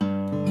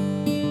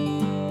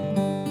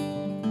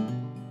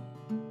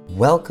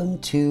Welcome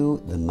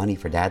to the Money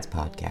for Dads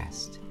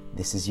podcast.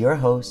 This is your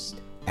host,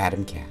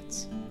 Adam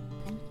Katz.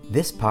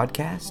 This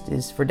podcast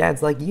is for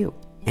dads like you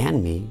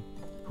and me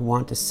who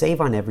want to save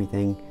on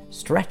everything,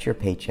 stretch your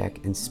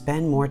paycheck, and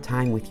spend more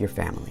time with your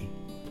family.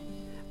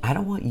 I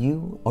don't want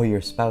you or your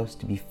spouse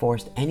to be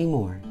forced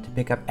anymore to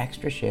pick up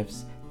extra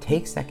shifts,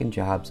 take second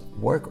jobs,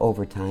 work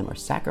overtime, or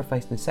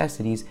sacrifice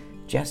necessities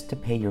just to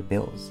pay your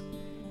bills.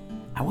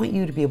 I want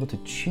you to be able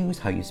to choose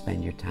how you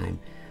spend your time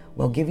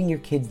while giving your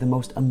kids the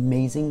most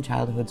amazing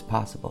childhoods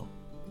possible.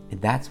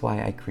 And that's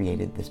why I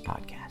created this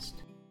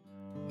podcast.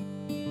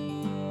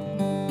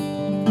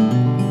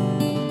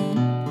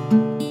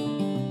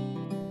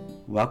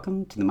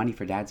 Welcome to the Money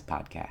for Dads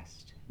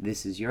podcast.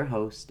 This is your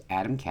host,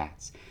 Adam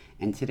Katz,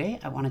 and today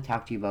I want to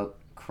talk to you about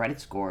credit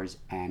scores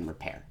and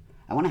repair.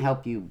 I want to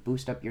help you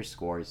boost up your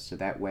scores so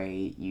that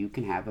way you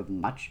can have a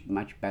much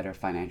better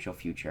financial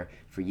future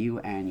for you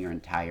and your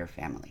entire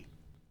family.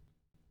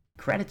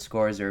 Credit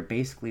scores are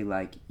basically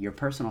like your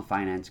personal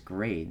finance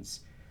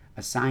grades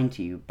assigned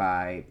to you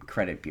by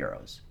credit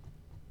bureaus.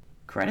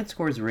 Credit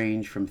scores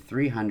range from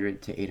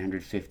 300 to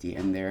 850,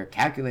 and they're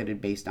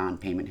calculated based on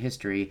payment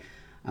history,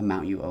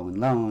 amount you owe in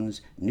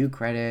loans, new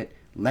credit,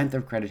 length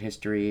of credit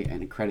history,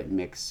 and a credit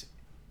mix.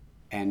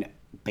 And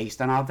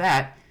based on all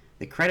that,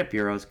 the credit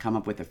bureaus come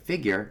up with a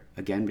figure,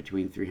 again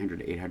between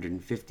 300 to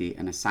 850,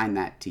 and assign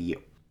that to you.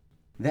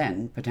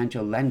 Then,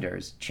 potential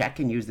lenders check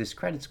and use this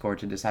credit score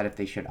to decide if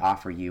they should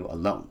offer you a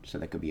loan. So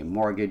that could be a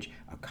mortgage,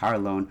 a car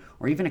loan,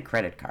 or even a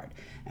credit card.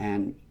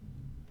 And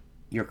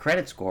your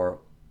credit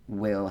score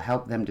will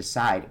help them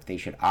decide if they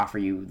should offer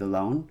you the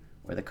loan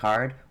or the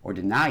card or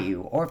deny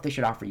you, or if they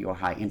should offer you a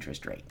high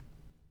interest rate.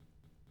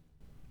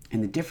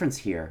 And the difference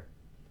here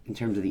in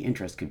terms of the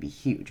interest could be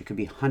huge. It could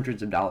be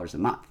hundreds of dollars a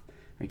month.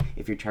 Right?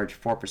 If you're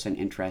charged 4%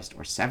 interest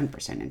or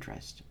 7%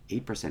 interest,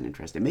 8%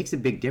 interest, it makes a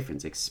big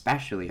difference,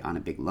 especially on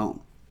a big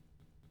loan.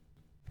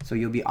 So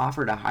you'll be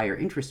offered a higher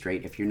interest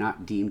rate if you're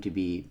not deemed to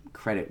be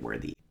credit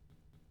worthy.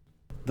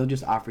 They'll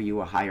just offer you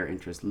a higher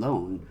interest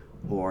loan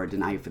or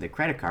deny you for the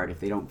credit card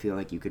if they don't feel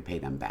like you could pay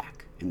them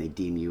back and they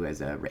deem you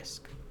as a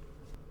risk.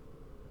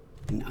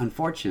 And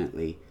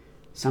unfortunately,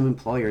 some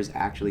employers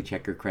actually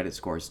check your credit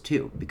scores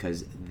too,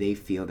 because they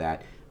feel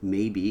that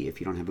maybe if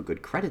you don't have a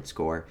good credit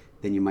score,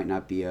 then you might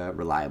not be a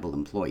reliable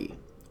employee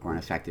or an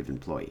effective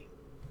employee.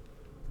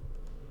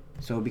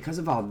 So because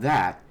of all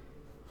that,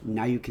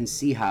 now you can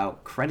see how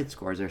credit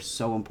scores are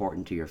so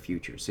important to your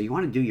future. So you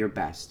want to do your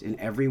best in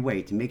every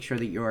way to make sure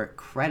that your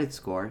credit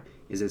score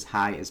is as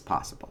high as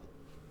possible.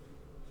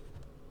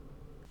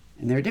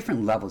 And there are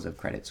different levels of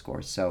credit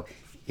scores. So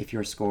if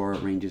your score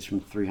ranges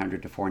from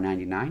 300 to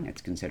 499,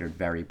 it's considered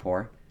very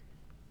poor.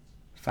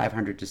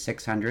 500 to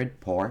 600,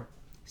 poor.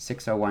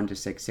 601 to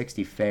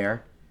 660,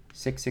 fair.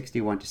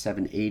 661 to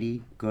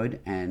 780, good.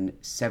 And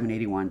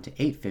 781 to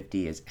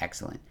 850 is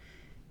excellent.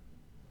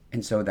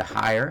 And so the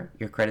higher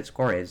your credit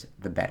score is,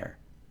 the better.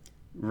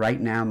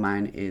 Right now,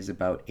 mine is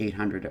about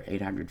 800 or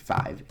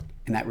 805.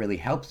 And that really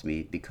helps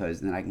me because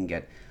then I can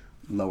get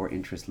lower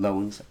interest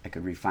loans. I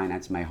could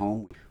refinance my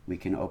home. We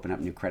can open up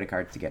new credit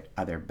cards to get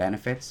other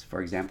benefits.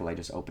 For example, I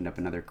just opened up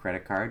another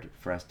credit card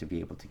for us to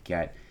be able to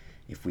get,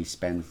 if we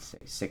spend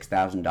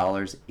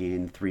 $6,000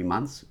 in 3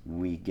 months,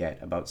 we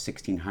get about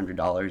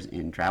 $1,600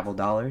 in travel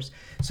dollars.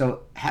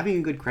 So having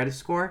a good credit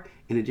score,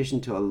 in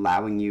addition to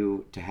allowing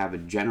you to have a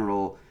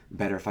general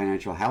better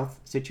financial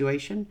health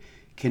situation,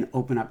 can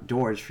open up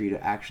doors for you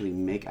to actually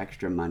make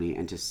extra money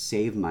and to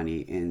save money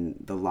in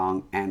the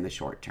long and the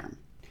short term.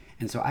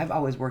 And so I've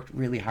always worked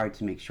really hard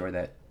to make sure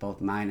that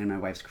both mine and my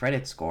wife's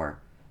credit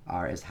score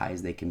are as high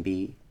as they can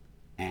be,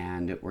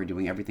 and we're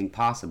doing everything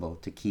possible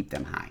to keep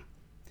them high.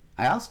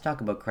 I also talk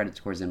about credit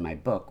scores in my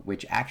book,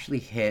 which actually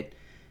hit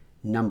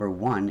number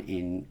 1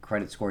 in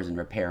credit scores and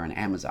repair on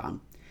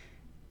Amazon.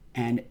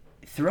 And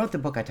throughout the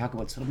book, I talk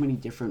about so many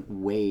different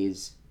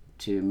ways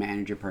to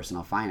manage your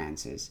personal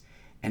finances.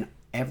 And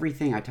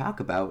everything I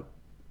talk about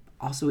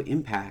also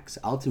impacts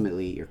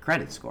ultimately your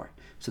credit score.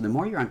 So the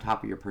more you're on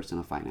top of your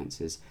personal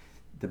finances,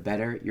 the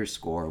better your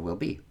score will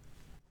be.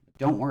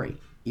 Don't worry,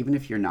 even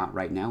if you're not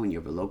right now and you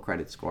have a low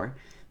credit score,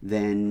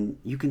 then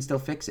you can still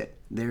fix it.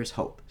 There's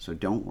hope, so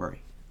don't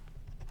worry.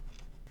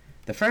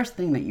 The first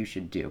thing that you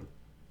should do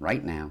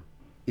right now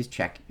is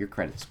check your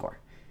credit score.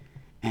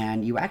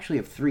 And you actually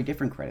have 3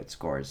 different credit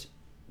scores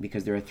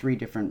because there are 3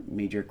 different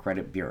major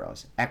credit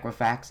bureaus: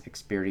 Equifax,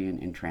 Experian,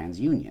 and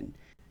TransUnion.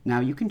 Now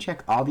you can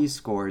check all these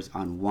scores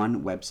on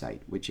one website,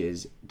 which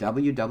is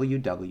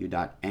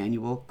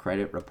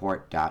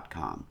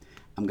www.annualcreditreport.com.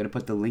 I'm going to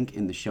put the link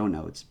in the show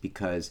notes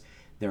because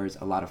there's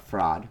a lot of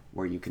fraud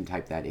where you can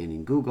type that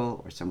in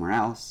Google or somewhere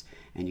else,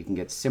 and you can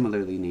get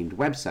similarly named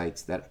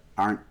websites that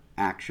aren't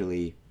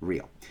actually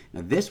real.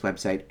 Now this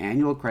website,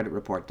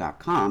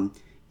 annualcreditreport.com,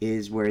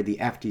 is where the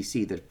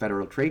FTC, the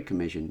Federal Trade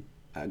Commission,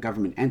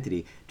 government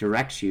entity,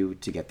 directs you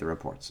to get the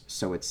reports,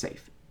 so it's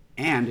safe.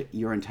 And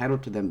you're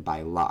entitled to them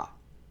by law.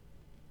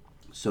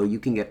 So you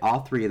can get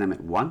all 3 of them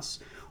at once,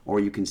 or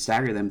you can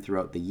stagger them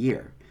throughout the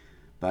year.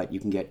 But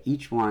you can get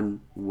each one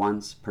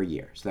once per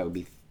year. So that would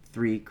be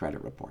 3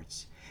 credit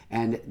reports.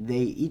 And they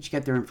each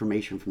get their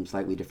information from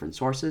slightly different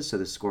sources, so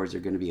the scores are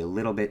going to be a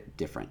little bit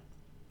different.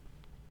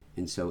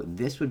 And so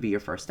this would be your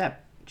first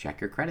step. Check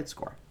your credit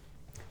score.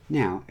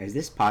 Now, as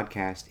this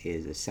podcast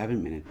is a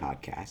 7-minute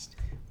podcast,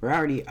 we're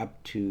already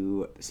up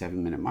to the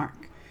 7-minute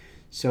mark.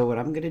 So what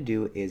I'm going to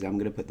do is I'm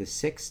going to put the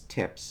 6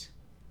 tips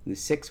and the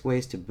 6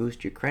 ways to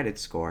boost your credit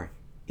score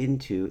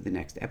into the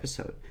next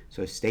episode.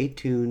 So stay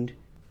tuned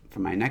for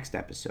my next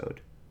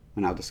episode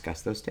when I'll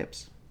discuss those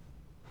tips.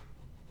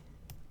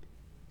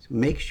 So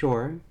make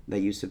sure that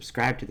you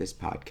subscribe to this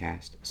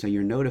podcast so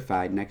you're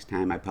notified next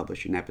time I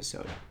publish an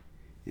episode.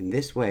 In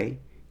this way,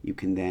 you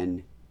can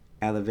then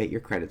elevate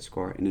your credit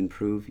score and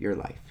improve your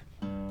life.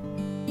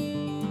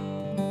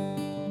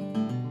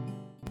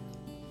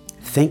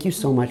 Thank you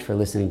so much for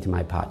listening to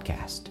my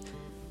podcast.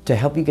 To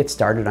help you get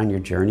started on your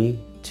journey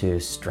to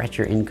stretch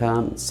your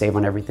income, save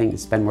on everything, and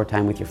spend more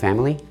time with your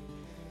family,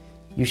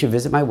 you should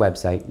visit my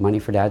website,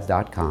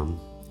 moneyfordads.com,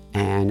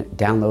 and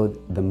download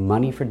the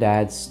Money for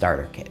Dads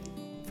Starter Kit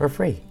for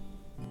free.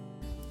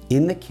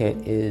 In the kit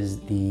is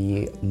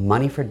the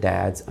Money for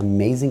Dads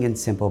Amazing and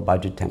Simple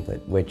Budget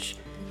Template, which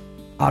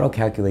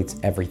auto-calculates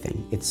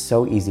everything. It's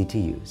so easy to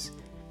use.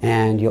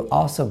 And you'll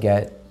also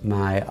get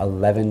my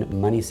 11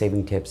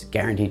 money-saving tips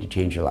guaranteed to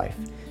change your life.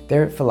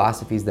 They're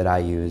philosophies that I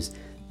use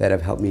that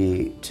have helped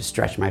me to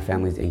stretch my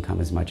family's income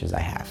as much as I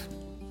have.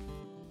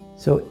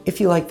 So if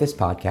you like this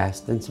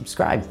podcast, then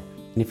subscribe.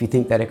 And if you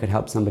think that it could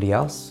help somebody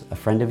else, a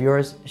friend of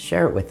yours,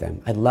 share it with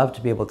them. I'd love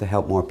to be able to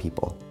help more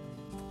people.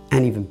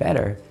 And even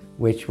better,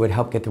 which would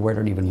help get the word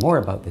out even more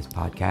about this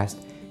podcast,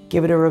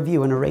 give it a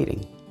review and a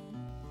rating.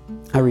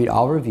 I read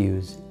all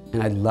reviews,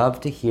 and I'd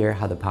love to hear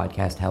how the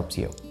podcast helps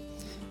you.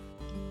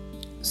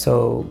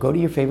 So go to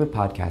your favorite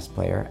podcast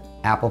player,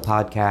 Apple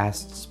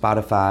Podcasts,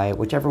 Spotify,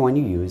 whichever one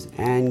you use,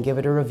 and give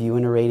it a review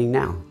and a rating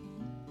now.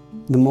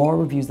 The more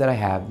reviews that I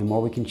have, the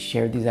more we can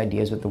share these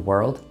ideas with the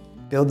world,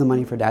 build the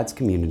Money for Dads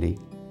community,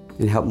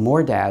 and help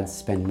more dads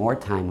spend more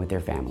time with their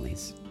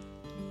families.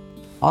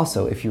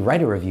 Also, if you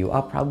write a review,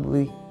 I'll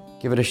probably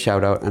give it a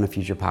shout out on a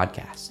future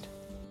podcast.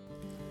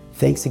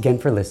 Thanks again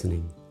for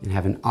listening, and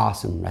have an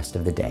awesome rest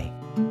of the day.